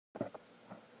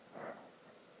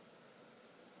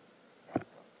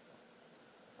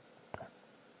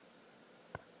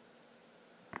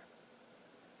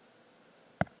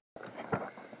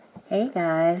Hey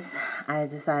guys, I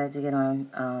decided to get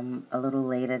on a little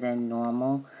later than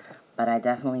normal, but I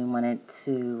definitely wanted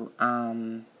to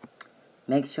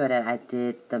make sure that I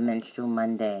did the Menstrual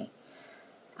Monday.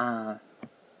 Uh,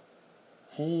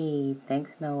 hey,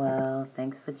 thanks Noel,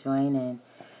 thanks for joining.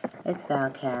 It's Val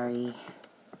Carey.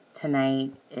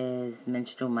 Tonight is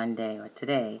Menstrual Monday, or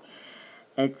today.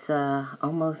 It's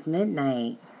almost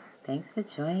midnight. Thanks for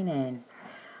joining.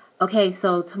 Okay,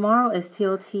 so tomorrow is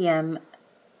TOTM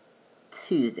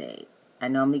Tuesday. I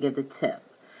normally give the tip.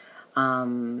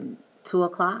 2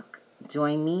 o'clock,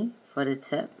 join me for the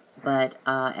tip. But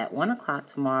at 1 o'clock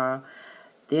tomorrow,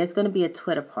 there's going to be a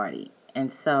Twitter party.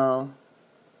 And so,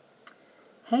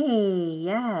 hey,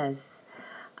 yes.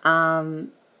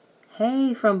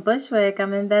 Hey, from Bushwick,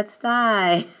 I'm in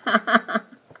Bed-Stuy.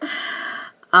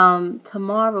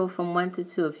 Tomorrow from 1 to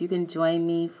 2, if you can join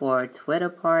me for a Twitter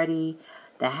party,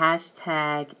 the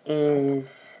hashtag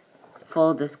is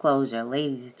full disclosure.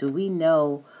 Ladies, do we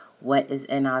know what is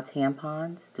in our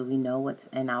tampons? Do we know what's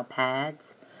in our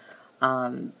pads?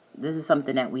 This is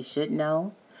something that we should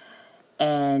know.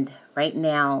 And right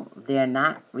now, they're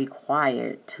not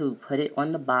required to put it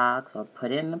on the box or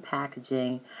put it in the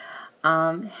packaging.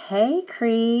 Hey,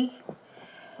 Cree.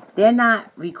 They're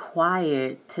not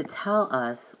required to tell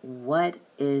us what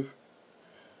is.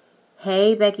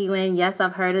 Hey, Becky Lynn. Yes,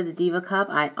 I've heard of the Diva Cup.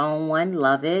 I own one,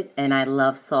 love it, and I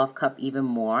love Soft Cup even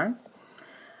more.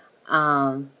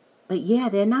 But yeah,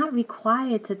 they're not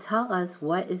required to tell us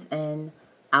what is in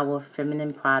our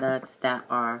feminine products that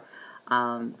are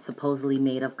supposedly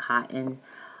made of cotton.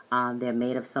 They're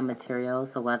made of some material,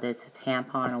 so whether it's a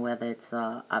tampon or whether it's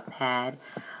a pad.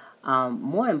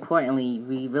 More importantly,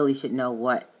 we really should know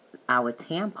what our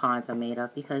tampons are made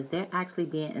of, because they're actually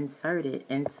being inserted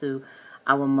into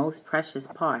our most precious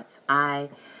parts. Probably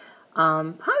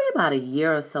about a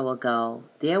year or so ago,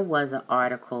 there was an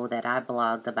article that I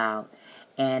blogged about,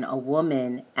 and a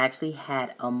woman actually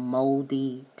had a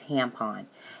moldy tampon,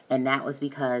 and that was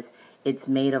because it's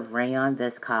made of rayon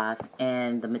viscose,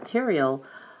 and the material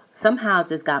somehow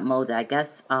just got molded. I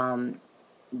guess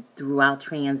throughout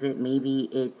transit, maybe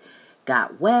it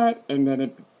got wet and then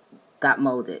it got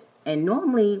molded. And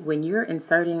normally when you're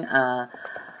inserting a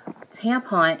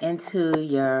tampon into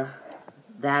your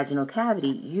vaginal cavity,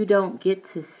 you don't get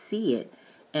to see it.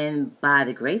 And by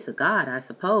the grace of God, I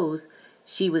suppose,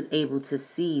 she was able to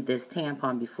see this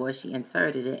tampon before she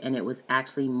inserted it, and it was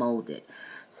actually molded.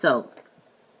 So,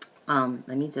 I want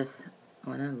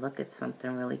to look at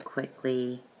something really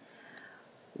quickly.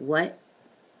 What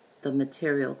the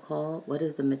material called? What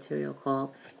is the material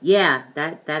called? Yeah,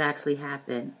 that actually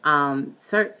happened.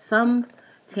 Some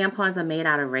tampons are made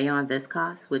out of rayon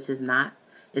viscose, which is not,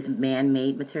 it's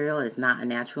man-made material. It's not a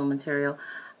natural material.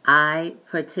 I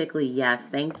particularly, yes,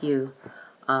 thank you,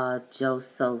 Joe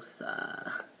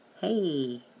Sosa.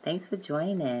 Hey, thanks for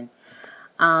joining.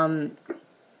 I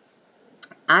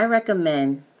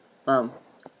recommend, well,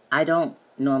 I don't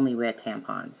normally wear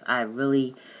tampons. I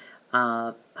really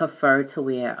prefer to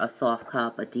wear a soft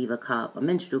cup, a Diva cup, a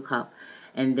menstrual cup,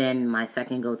 and then my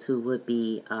second go-to would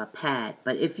be a pad.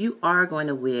 But if you are going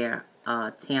to wear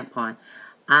a tampon,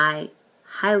 I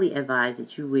highly advise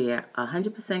that you wear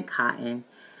 100% cotton.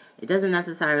 It doesn't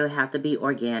necessarily have to be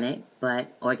organic,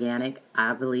 but organic,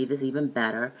 I believe, is even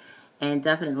better. And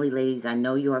definitely, ladies, I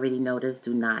know you already know this,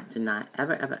 do not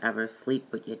ever, ever, ever sleep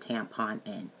with your tampon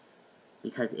in,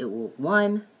 because it will,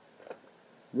 one,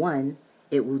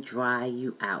 it will dry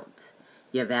you out.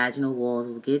 Your vaginal walls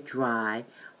will get dry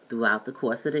throughout the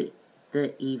course of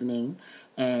the evening,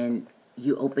 and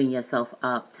you open yourself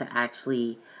up to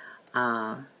actually,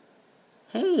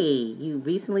 hey, you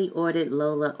recently ordered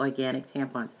Lola organic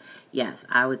tampons. Yes,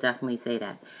 I would definitely say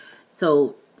that.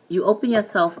 So you open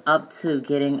yourself up to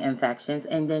getting infections,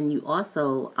 and then you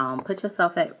also put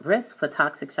yourself at risk for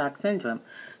toxic shock syndrome.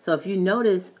 So if you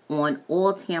notice on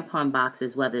all tampon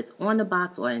boxes, whether it's on the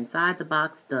box or inside the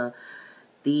box, the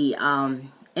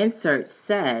insert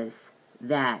says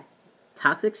that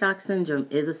toxic shock syndrome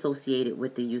is associated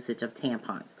with the usage of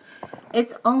tampons.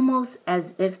 It's almost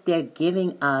as if they're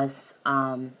giving us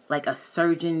like a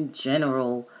Surgeon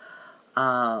General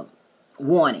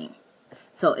warning.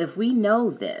 So if we know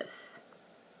this,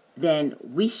 then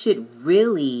we should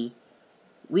really,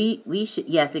 we should,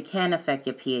 yes, it can affect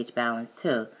your pH balance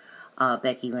too,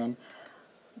 Becky Lynn.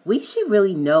 We should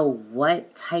really know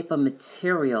what type of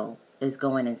material is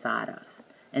going inside us.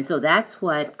 And so that's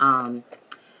what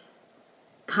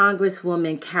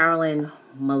Congresswoman Carolyn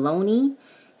Maloney,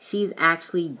 she's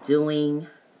actually doing.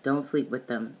 Don't sleep with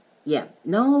them. Yeah,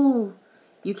 no,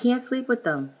 you can't sleep with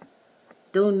them.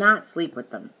 Do not sleep with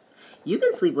them. You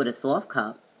can sleep with a soft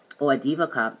cup, or a Diva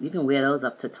cup, you can wear those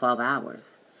up to 12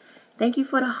 hours. Thank you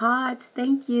for the hearts.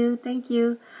 Thank you. Thank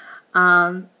you.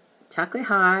 Chocolate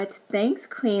hearts. Thanks,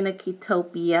 Queen of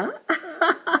Ketopia.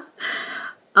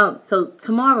 So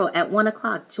tomorrow at 1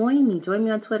 o'clock, join me. Join me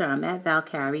on Twitter. I'm at Val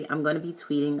Carey. I'm going to be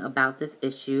tweeting about this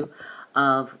issue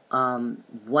of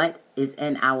what is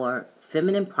in our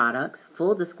feminine products.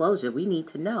 Full disclosure, we need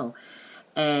to know.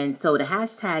 And so the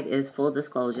hashtag is full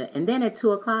disclosure. And then at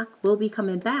 2 o'clock, we'll be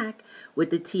coming back with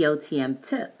the TOTM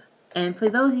tip. And for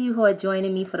those of you who are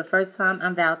joining me for the first time,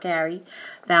 I'm Val Carey,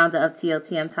 founder of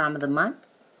TOTM Time of the Month.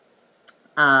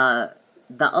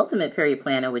 The Ultimate Period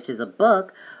Planner, which is a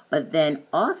book, but then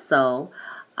also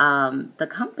the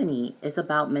company is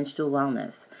about menstrual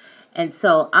wellness. And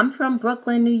so I'm from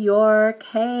Brooklyn, New York.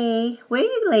 Hey, where are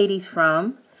you ladies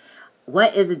from?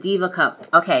 What is a Diva cup?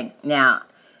 Okay, now,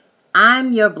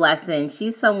 I'm your blessing.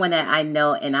 She's someone that I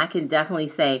know, and I can definitely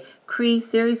say, Cree,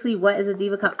 seriously, what is a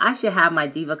Diva cup? I should have my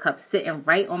Diva cup sitting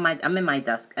right on my, I'm in my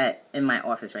desk in my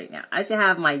office right now. I should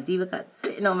have my Diva cup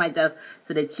sitting on my desk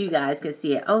so that you guys can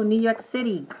see it. Oh, New York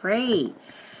City, great.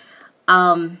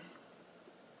 A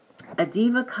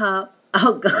Diva cup,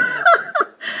 oh God.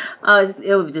 Oh,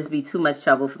 it would just be too much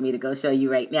trouble for me to go show you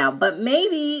right now. But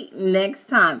maybe next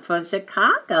time from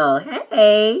Chicago.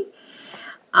 Hey.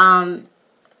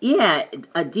 Yeah,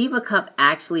 a Diva cup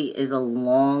actually is a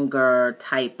longer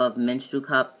type of menstrual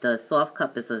cup. The soft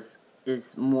cup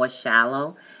is more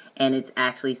shallow, and it's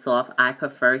actually soft. I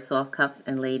prefer soft cups.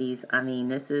 And ladies, I mean,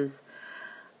 this is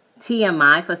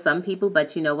TMI for some people,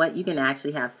 but you know what? You can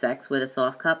actually have sex with a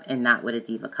soft cup and not with a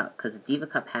Diva cup, because a Diva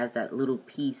cup has that little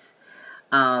piece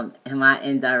in my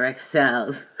indirect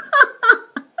cells.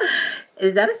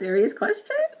 Is that a serious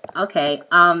question? Okay.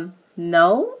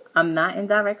 No, I'm not in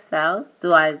direct cells.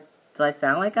 Do I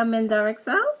sound like I'm in direct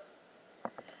cells?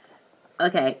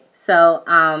 Okay. So,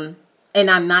 and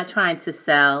I'm not trying to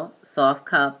sell soft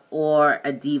cup or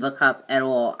a Diva cup at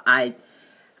all. I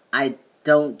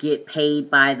don't get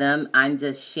paid by them. I'm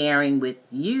just sharing with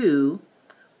you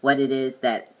what it is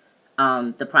that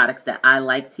the products that I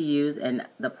like to use and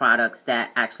the products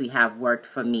that actually have worked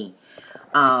for me.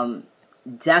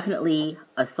 Definitely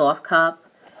a soft cup.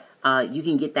 You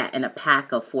can get that in a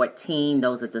pack of 14.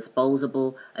 Those are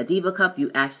disposable. A Diva cup, you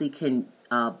actually can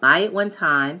buy it one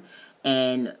time,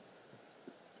 and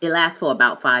it lasts for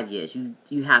about 5 years.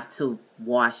 You have to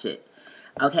wash it.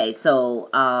 Okay,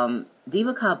 so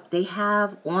Diva cup, they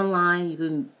have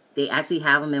online. They actually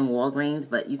have them in Walgreens,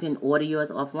 but you can order yours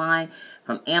offline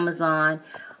from Amazon.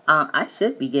 I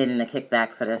should be getting a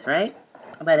kickback for this, right?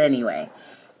 But anyway,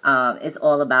 it's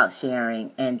all about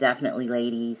sharing. And definitely,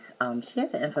 ladies, share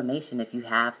the information if you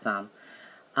have some.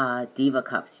 Diva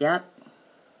cups, yep.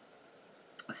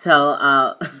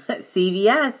 So,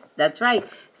 CVS, that's right.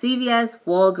 CVS,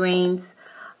 Walgreens,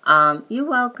 you're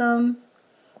welcome.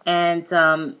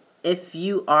 And if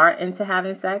you are into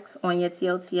having sex on your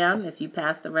TOTM, if you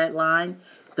pass the red line,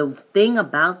 the thing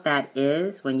about that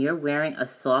is when you're wearing a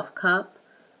soft cup,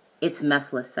 it's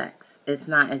messless sex. It's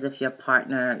not as if your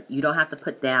partner, you don't have to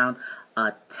put down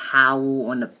a towel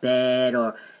on the bed,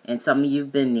 and some of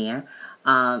you've been there.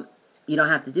 You don't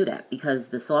have to do that because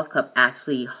the soft cup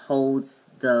actually holds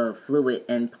the fluid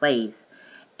in place,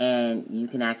 and you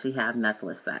can actually have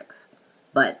messless sex.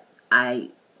 But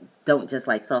I don't just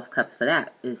like soft cups for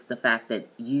that. It's the fact that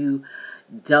you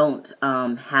don't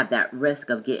have that risk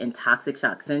of getting toxic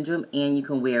shock syndrome, and you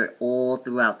can wear it all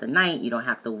throughout the night. You don't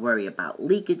have to worry about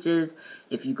leakages.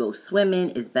 If you go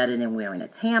swimming, it's better than wearing a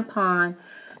tampon.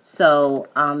 So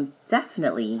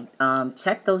definitely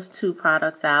check those two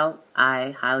products out.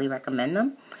 I highly recommend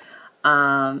them.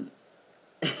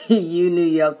 You New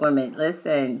York women,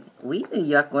 listen, we New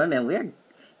York women,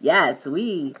 yes,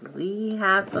 we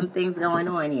have some things going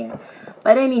on here.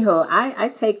 But anywho, I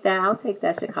take that. I'll take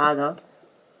that, Chicago.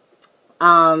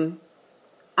 I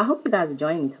hope you guys are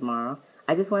joining me tomorrow.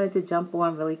 I just wanted to jump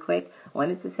on really quick. I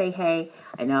wanted to say, hey,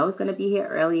 I know I was going to be here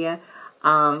earlier.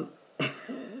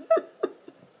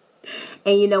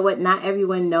 And you know what? Not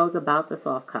everyone knows about the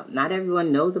soft cup. Not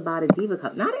everyone knows about a Diva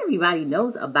cup. Not everybody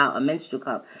knows about a menstrual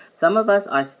cup. Some of us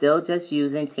are still just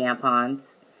using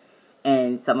tampons.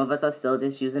 And some of us are still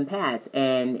just using pads.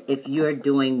 And if you're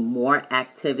doing more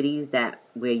activities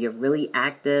where you're really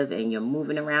active and you're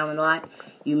moving around a lot,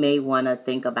 you may want to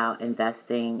think about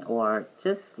investing or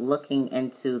just looking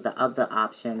into the other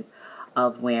options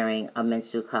of wearing a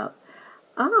menstrual cup.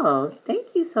 Oh,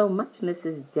 thank you so much,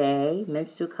 Mrs. Day.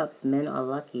 Menstrual cups, men are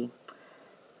lucky.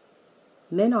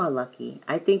 Men are lucky.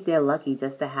 I think they're lucky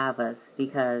just to have us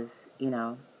because,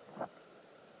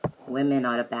 women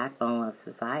are the backbone of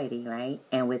society, right?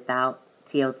 And without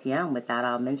TOTM. Without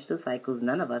our menstrual cycles,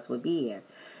 none of us would be here.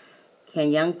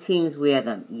 Can young teens wear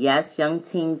them? Yes, young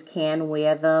teens can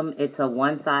wear them. It's a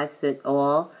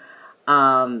one-size-fits-all.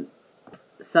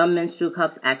 Some menstrual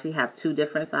cups actually have 2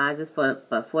 different sizes, but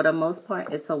for the most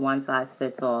part, it's a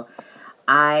one-size-fits-all.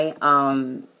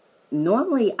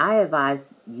 Normally I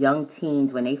advise young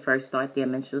teens when they first start their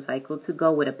menstrual cycle to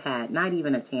go with a pad, not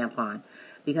even a tampon.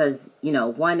 Because,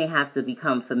 one, they have to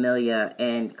become familiar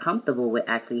and comfortable with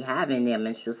actually having their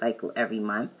menstrual cycle every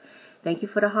month. Thank you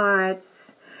for the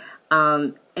hearts.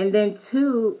 And then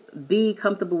 2, be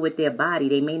comfortable with their body.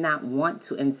 They may not want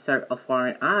to insert a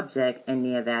foreign object in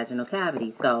their vaginal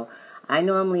cavity. So I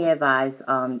normally advise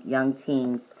young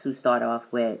teens to start off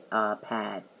with a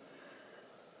pad.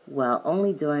 Well,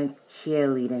 only during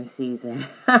cheerleading season.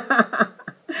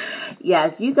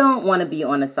 Yes, you don't want to be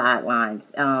on the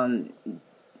sidelines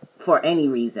for any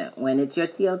reason. When it's your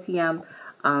TOTM,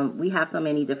 we have so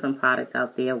many different products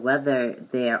out there, whether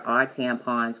there are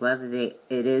tampons, whether it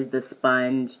is the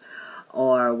sponge,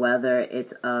 or whether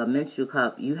it's a menstrual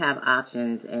cup. You have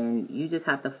options, and you just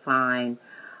have to find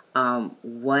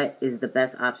what is the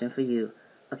best option for you.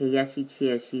 Okay, yes, she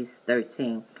cheers. She's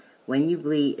 13. When you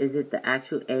bleed, is it the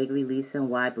actual egg releasing?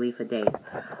 Why bleed for days?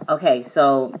 Okay,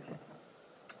 so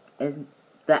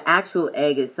the actual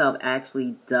egg itself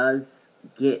actually does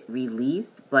get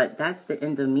released, but that's the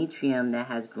endometrium that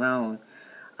has grown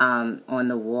on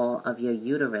the wall of your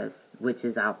uterus, which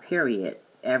is our period.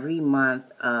 Every month,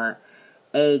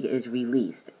 egg is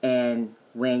released, and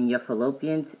when your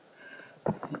fallopian...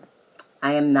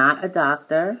 I am not a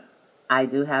doctor. I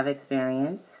do have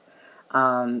experience.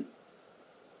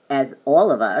 As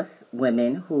all of us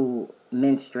women who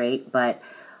menstruate, but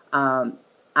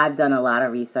I've done a lot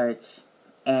of research,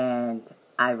 and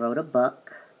I wrote a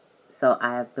book, so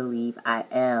I believe I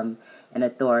am an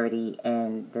authority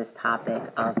in this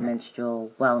topic of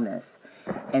menstrual wellness.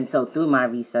 And so through my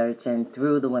research and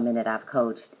through the women that I've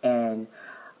coached and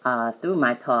through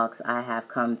my talks, I have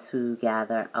come to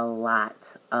gather a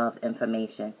lot of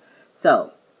information.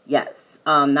 So yes,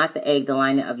 not the egg, the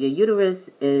lining of your uterus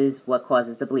is what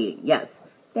causes the bleeding. Yes,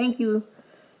 thank you,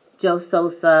 Joe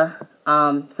Sosa.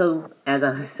 So as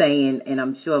I was saying, and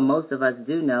I'm sure most of us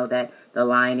do know, that the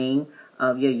lining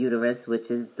of your uterus,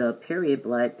 which is the period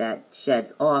blood that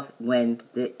sheds off when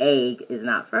the egg is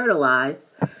not fertilized,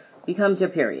 becomes your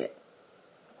period.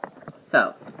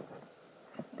 So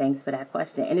thanks for that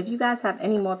question. And if you guys have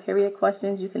any more period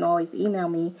questions, you can always email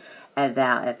me at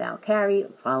Val Carey.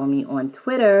 Follow me on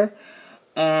Twitter,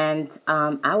 and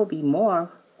I'll be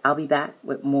back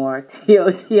with more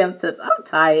TOTM tips. I'm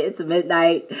tired. It's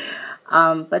midnight.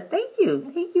 But thank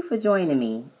you for joining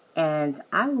me. And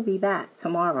I will be back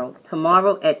tomorrow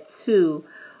at 2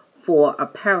 for a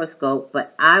Periscope.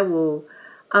 But I will,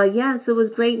 yes, it was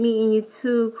great meeting you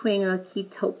too, Queen of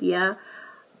Ketopia.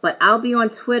 But I'll be on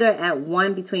Twitter at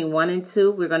between 1 and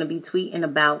 2. We're going to be tweeting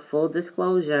about full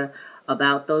disclosure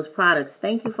about those products.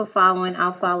 Thank you for following.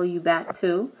 I'll follow you back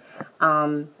too.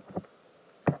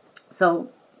 So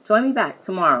join me back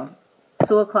tomorrow,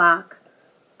 2 o'clock,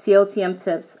 TOTM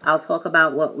tips. I'll talk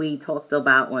about what we talked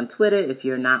about on Twitter if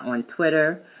you're not on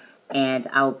Twitter. And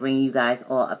I'll bring you guys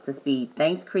all up to speed.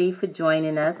 Thanks, Cree, for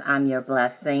joining us. I'm your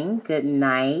blessing. Good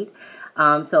night.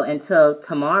 So until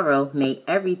tomorrow, may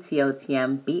every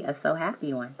TOTM be a so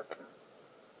happy one.